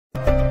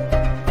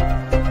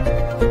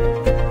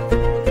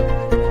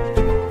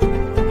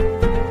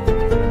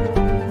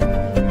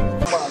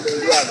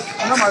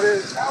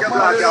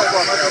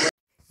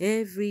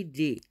Every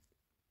day,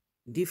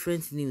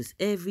 different news.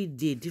 Every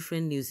day,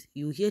 different news.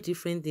 You hear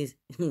different things.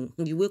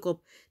 You wake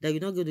up that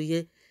you're not going to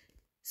hear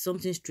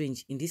something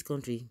strange in this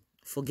country.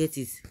 Forget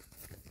it.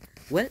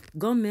 Well,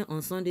 gunmen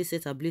on Sunday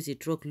set ablaze a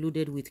truck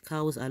loaded with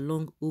cows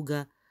along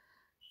Uga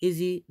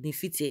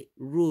Ezi-Nifite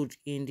Road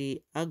in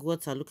the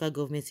Agwata local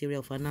government area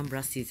of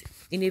Anambra State.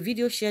 In a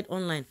video shared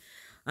online,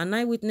 an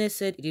eyewitness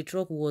said the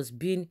truck was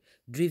being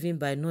driven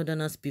by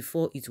northerners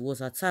before it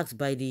was attacked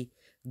by the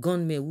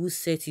gunmen who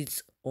set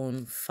it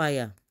on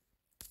fire.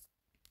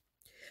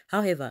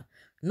 However,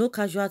 no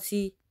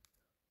casualty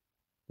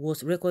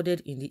was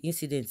recorded in the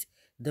incident.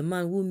 The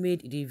man who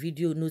made the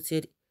video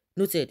noted,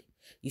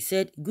 he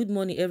said, "Good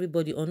morning,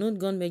 everybody. Unknown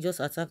gunmen just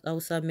attacked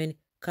Hausa men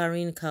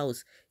carrying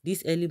cows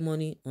this early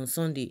morning on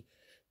Sunday.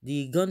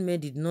 The gunmen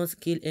did not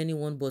kill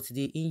anyone, but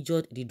they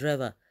injured the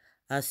driver.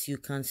 As you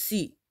can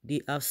see,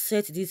 they have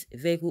set this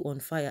vehicle on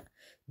fire.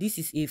 This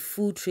is a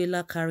full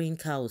trailer carrying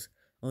cows.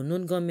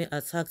 Unknown gunmen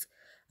attacked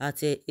at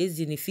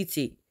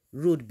Ezinifite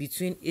Road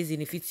between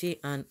Ezinifite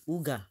and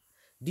Uga.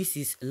 This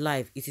is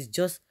live. It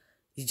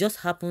just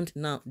happened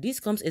now. This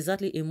comes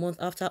exactly a month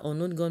after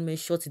unknown gunmen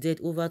shot dead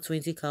over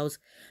 20 cows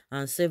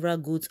and several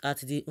goats at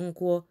the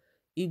Nkwo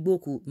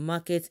Igboku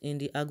market in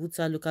the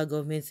Aguta local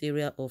government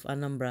area of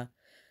Anambra.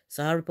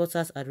 Sahara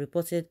reporters had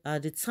reported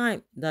at the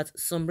time that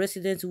some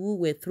residents who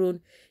were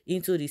thrown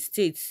into the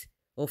state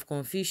of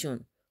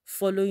confusion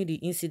following the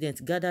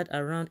incident gathered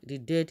around the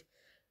dead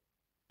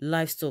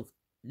livestock,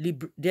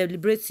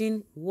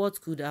 deliberating what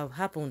could have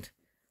happened.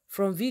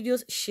 From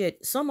videos shared,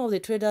 some of the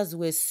traders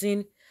were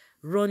seen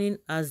running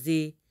as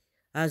they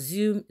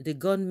assumed the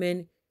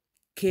gunmen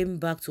came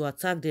back to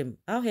attack them.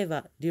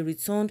 However, they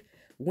returned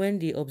when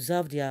they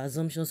observed their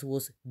assumptions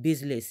was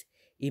baseless.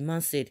 A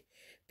man said,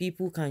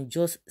 "People can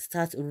just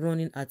start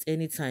running at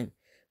any time.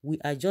 We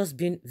are just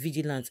being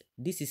vigilant.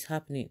 This is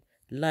happening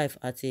live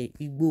at a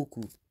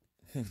Igboku."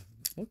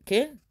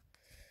 Okay.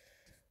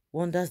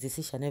 Wonders they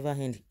say shall never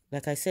end.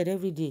 Like I said,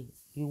 every day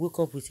you wake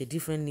up with a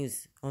different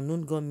news.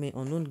 Unknown gunmen,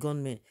 unknown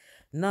gunmen.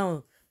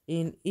 Now,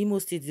 in Imo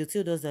State, they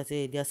told us that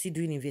they are still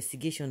doing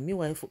investigation.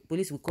 Meanwhile,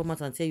 police will come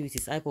out and tell you it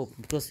is IPOB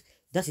because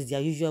that is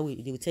their usual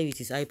way. They will tell you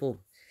it is IPOB.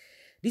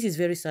 This is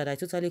very sad. I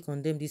totally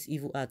condemn this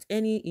evil act.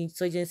 Any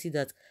insurgency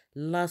that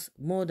lasts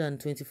more than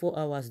 24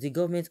 hours, the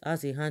government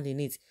has a hand in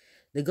it.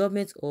 The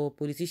government or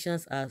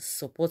politicians are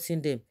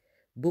supporting them.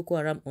 Boko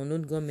Haram,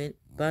 unknown gunmen,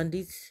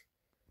 bandits,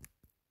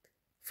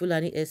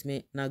 Fulani Esme,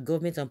 now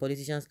government and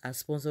politicians are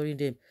sponsoring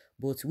them.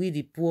 But we,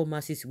 the poor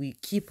masses, we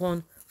keep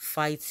on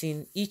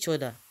fighting each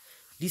other.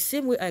 The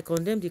same way I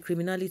condemn the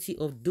criminality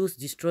of those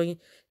destroying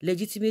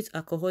legitimate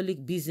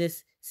alcoholic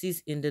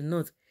businesses in the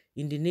north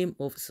in the name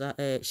of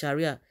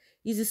Sharia,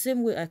 is the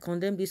same way I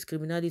condemn this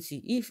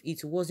criminality if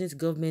it wasn't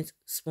government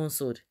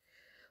sponsored.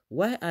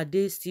 Why are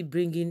they still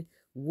bringing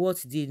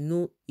what they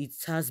know it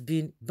has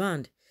been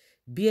banned?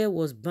 Beer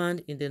was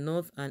banned in the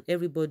north and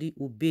everybody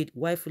obeyed.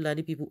 Why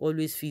Fulani people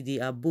always feel they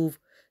are above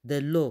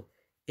the law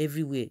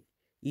everywhere?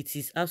 It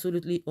is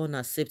absolutely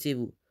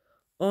unacceptable.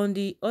 On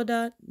the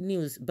other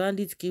news,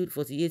 bandits killed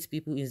 48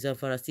 people in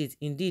Zamfara State.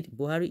 Indeed,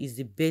 Buhari is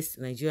the best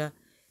Nigeria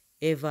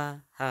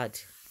ever had.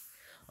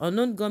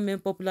 Unknown gunmen,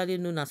 popularly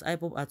known as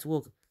IPOB, at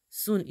work.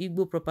 Soon,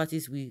 Igbo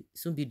properties will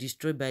soon be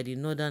destroyed by the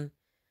northern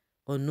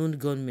unknown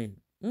gunmen.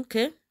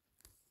 Okay.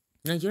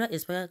 Nigeria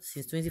expired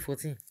since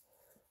 2014.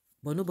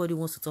 But nobody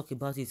wants to talk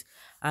about it.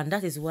 And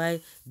that is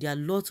why there are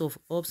lots of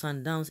ups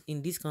and downs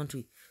in this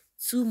country.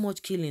 Too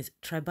much killings,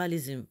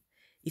 tribalism.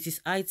 It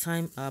is high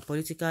time our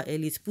political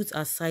elites put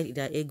aside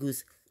their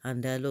egos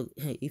and dialogue.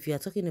 Hey, if you are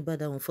talking about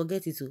that one,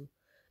 forget it.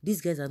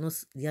 These guys are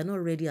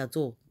not ready at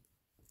all.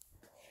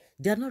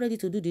 They are not ready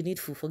to do the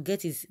needful.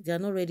 Forget it. They are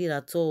not ready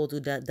at all to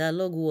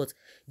dialogue what.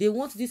 They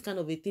want this kind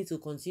of a thing to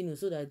continue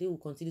so that they will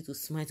continue to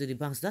smile to the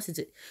banks. That's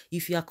it.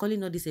 If you are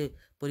calling all these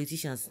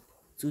politicians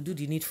to do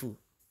the needful,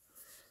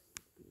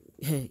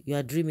 you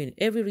are dreaming.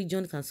 Every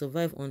region can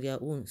survive on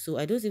their own. So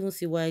I don't even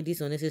see why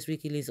these unnecessary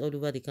killings all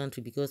over the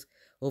country because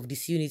of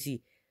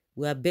disunity.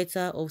 We are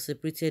better off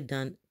separated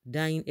than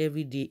dying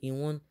every day in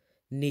one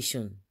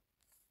nation.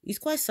 It's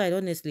quite sad,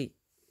 honestly.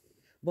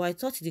 But I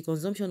thought the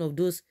consumption of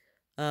those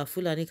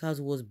Fulani cows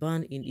was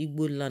banned in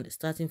Igbo land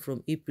starting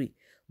from April.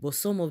 But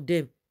some of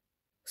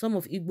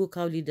Igbo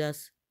cow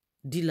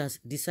dealers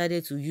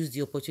decided to use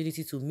the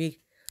opportunity to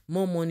make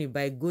more money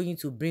by going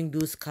to bring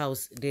those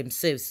cows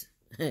themselves.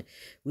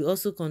 We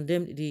also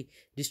condemned the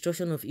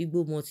destruction of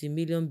Igbo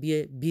multi-million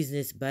beer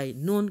business by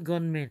known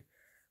gunmen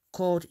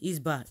called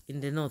Isba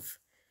in the north.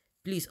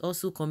 Please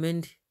also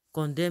condemn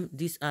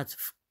this act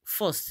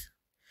first.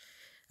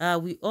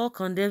 We all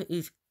condemn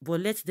it, but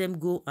let them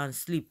go and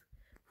sleep.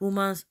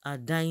 Humans are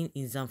dying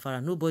in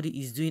Zamfara.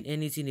 Nobody is doing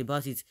anything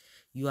about it.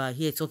 You are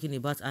here talking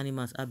about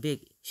animals. I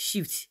beg,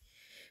 shift.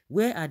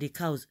 Where are the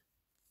cows?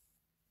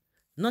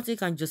 Nothing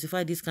can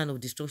justify this kind of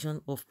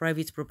destruction of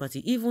private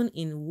property. Even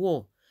in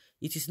war,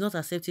 it is not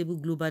acceptable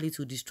globally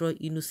to destroy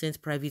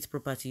innocent private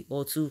property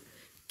or to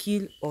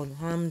kill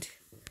unharmed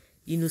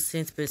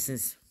innocent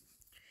persons.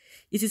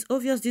 It is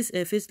obvious these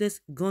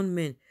faceless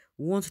gunmen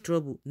want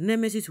trouble,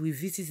 nemesis will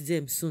visit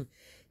them soon.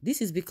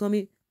 This is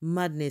becoming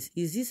madness.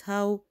 Is this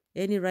how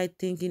any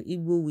right-thinking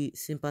Igbo will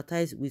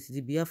sympathize with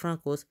the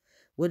Biafran cause,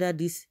 whether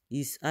this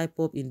is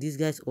IPOP in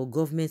disguise or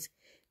government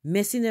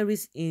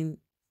mercenaries in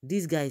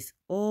disguise?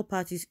 All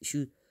parties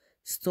should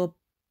stop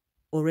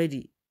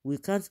already. We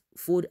can't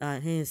fold our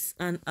hands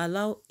and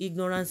allow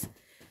ignorance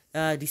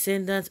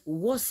descendants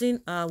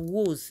worsen our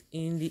woes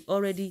in the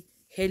already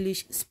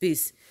hellish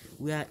space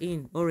we are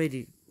in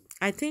already.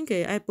 I think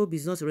IPOB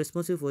is not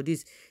responsible for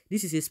this.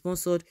 This is a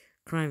sponsored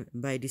crime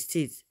by the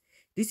state.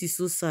 This is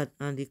so sad,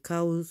 and the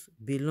cows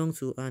belong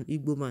to an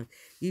Igbo man.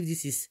 If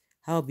this is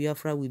how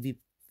Biafra will be,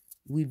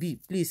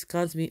 please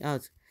count me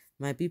out.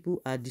 My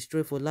people are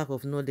destroyed for lack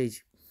of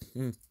knowledge.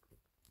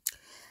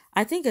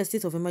 I think a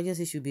state of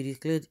emergency should be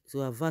declared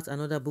to avert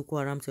another Boko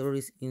Haram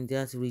terrorist in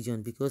that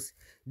region, because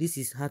this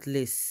is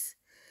heartless.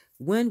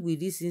 When will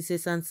this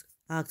incessant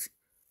act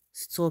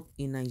stop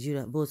in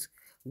Nigeria? But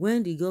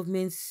when the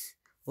governments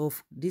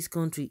of this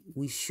country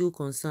will show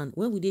concern,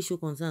 when will they show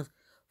concern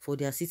for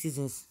their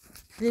citizens?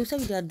 They will tell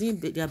you they are doing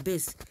their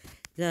best,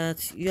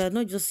 that you are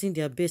not just seeing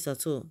their best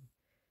at all.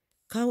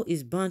 Cow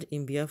is banned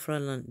in Biafra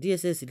land.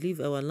 DSS,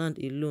 leave our land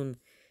alone.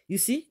 You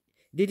see,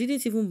 they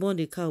didn't even burn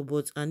the cow,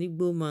 but an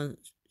Igbo man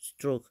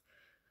struck.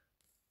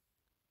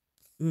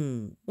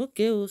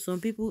 Okay, well,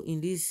 some people in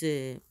this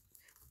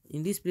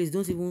place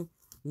don't even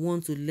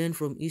want to learn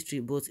from history,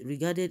 but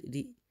regarded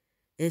the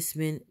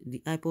S-men, the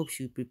IPOP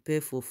should prepare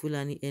for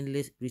Fulani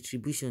endless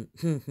retribution.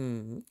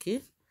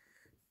 Okay.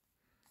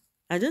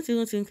 I don't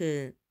even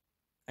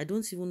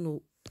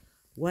know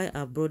why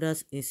our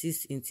brothers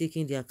insist in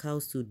taking their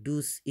cows to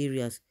those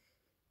areas.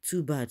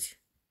 Too bad.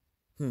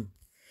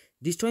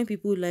 Destroying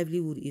people's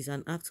livelihood is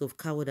an act of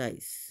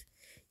cowardice.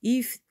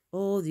 If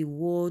all the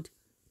world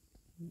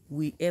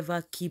we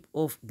ever keep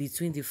off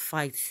between the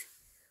fight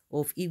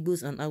of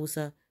Igbos and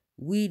Hausa,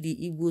 we the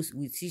Igbos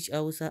will teach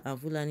Hausa and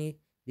Fulani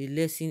the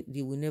lesson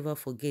they will never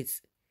forget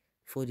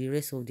for the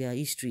rest of their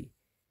history.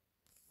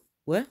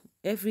 Well,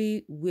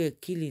 everywhere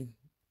killing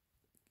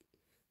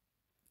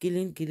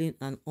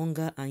and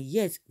hunger, and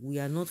yet we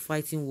are not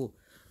fighting war.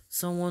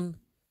 Someone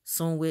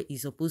somewhere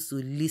is supposed to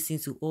listen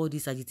to all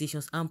these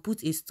agitations and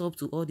put a stop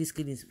to all these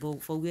killings.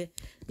 But for where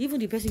even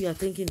the person you are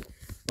thinking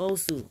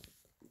also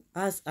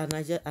has an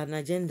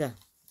agenda.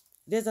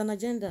 There's an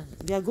agenda.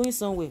 They are going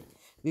somewhere,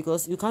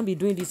 because you can't be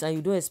doing this and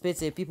you don't expect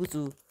people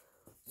to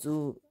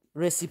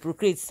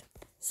reciprocate.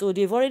 So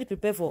they've already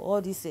prepared for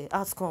all this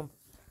outcome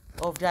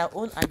of their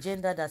own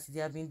agenda that they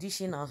have been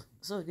dishing out.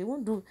 So they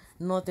won't do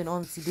nothing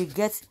until they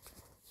get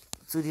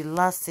to the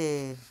last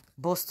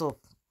bus stop.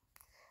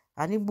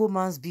 An Igbo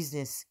man's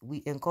business,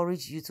 we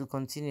encourage you to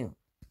continue.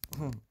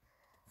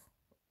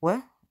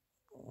 Well,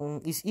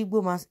 is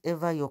Igbo man's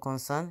ever your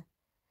concern?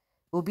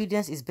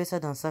 Obedience is better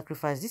than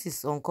sacrifice. This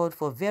is uncalled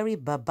for, very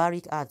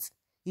barbaric acts.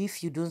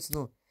 If you don't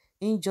know,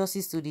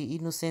 injustice to the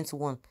innocent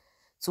one.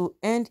 To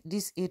end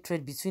this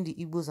hatred between the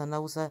Igbos and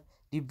Hausa,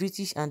 the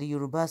British and the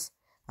Yorubas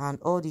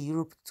and all the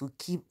Europe to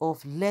keep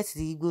off. Let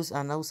the Igbos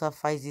and Hausa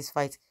fight this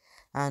fight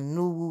and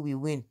know who will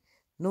win.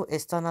 No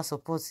external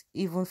support,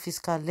 even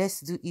fiscal.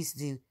 Let's do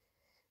it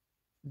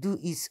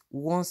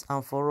once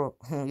and for all.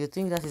 You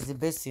think that is the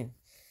best thing?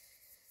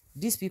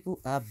 These people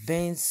are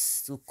bent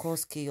to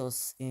cause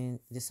chaos in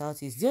the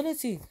southeast. The only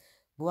thing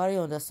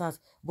Buhari understands,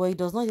 but he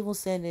does not even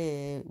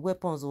send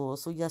weapons or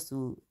soldiers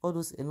to all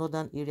those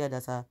northern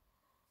areas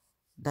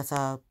that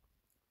are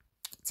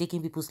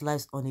taking people's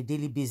lives on a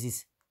daily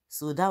basis.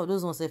 So that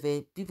those ones,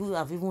 people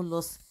have even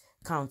lost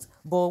count.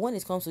 But when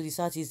it comes to the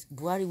southeast,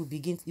 Buhari will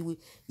begin.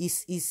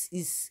 His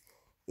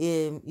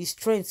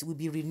strength will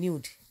be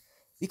renewed,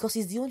 because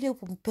he's the only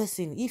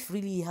person. If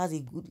really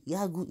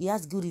he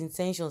has good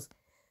intentions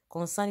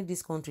concerning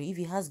this country, if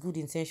he has good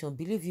intention,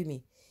 believe you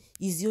me,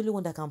 he's the only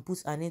one that can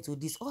put an end to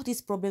this. All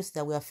these problems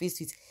that we are faced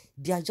with,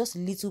 they are just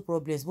little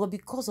problems, but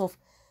because of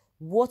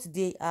what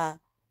they are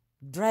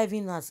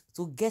driving us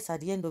to get at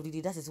the end of the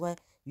day, that is why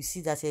you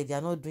see that they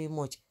are not doing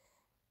much.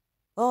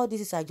 All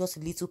these are just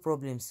little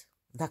problems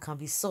that can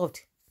be solved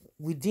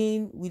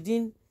within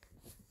the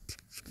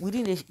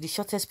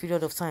shortest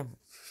period of time.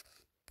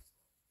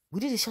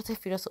 Within the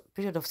shortest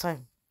period of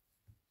time.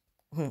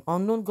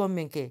 Unknown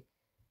government care.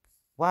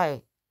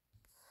 Why?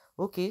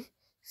 Okay,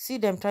 see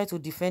them try to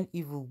defend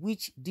evil.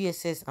 Which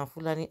DSS and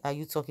Fulani are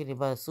you talking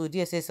about? So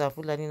DSS and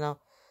Fulani now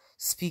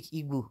speak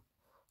Igbo.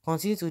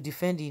 Continue to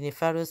defend the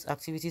nefarious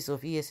activities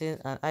of ESN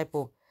and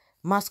IPOB,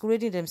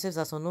 masquerading themselves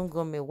as unknown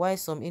government, while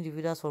some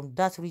individuals from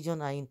that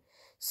region are in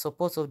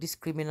support of these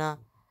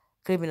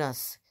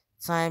criminals.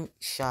 Time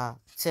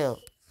shall tell.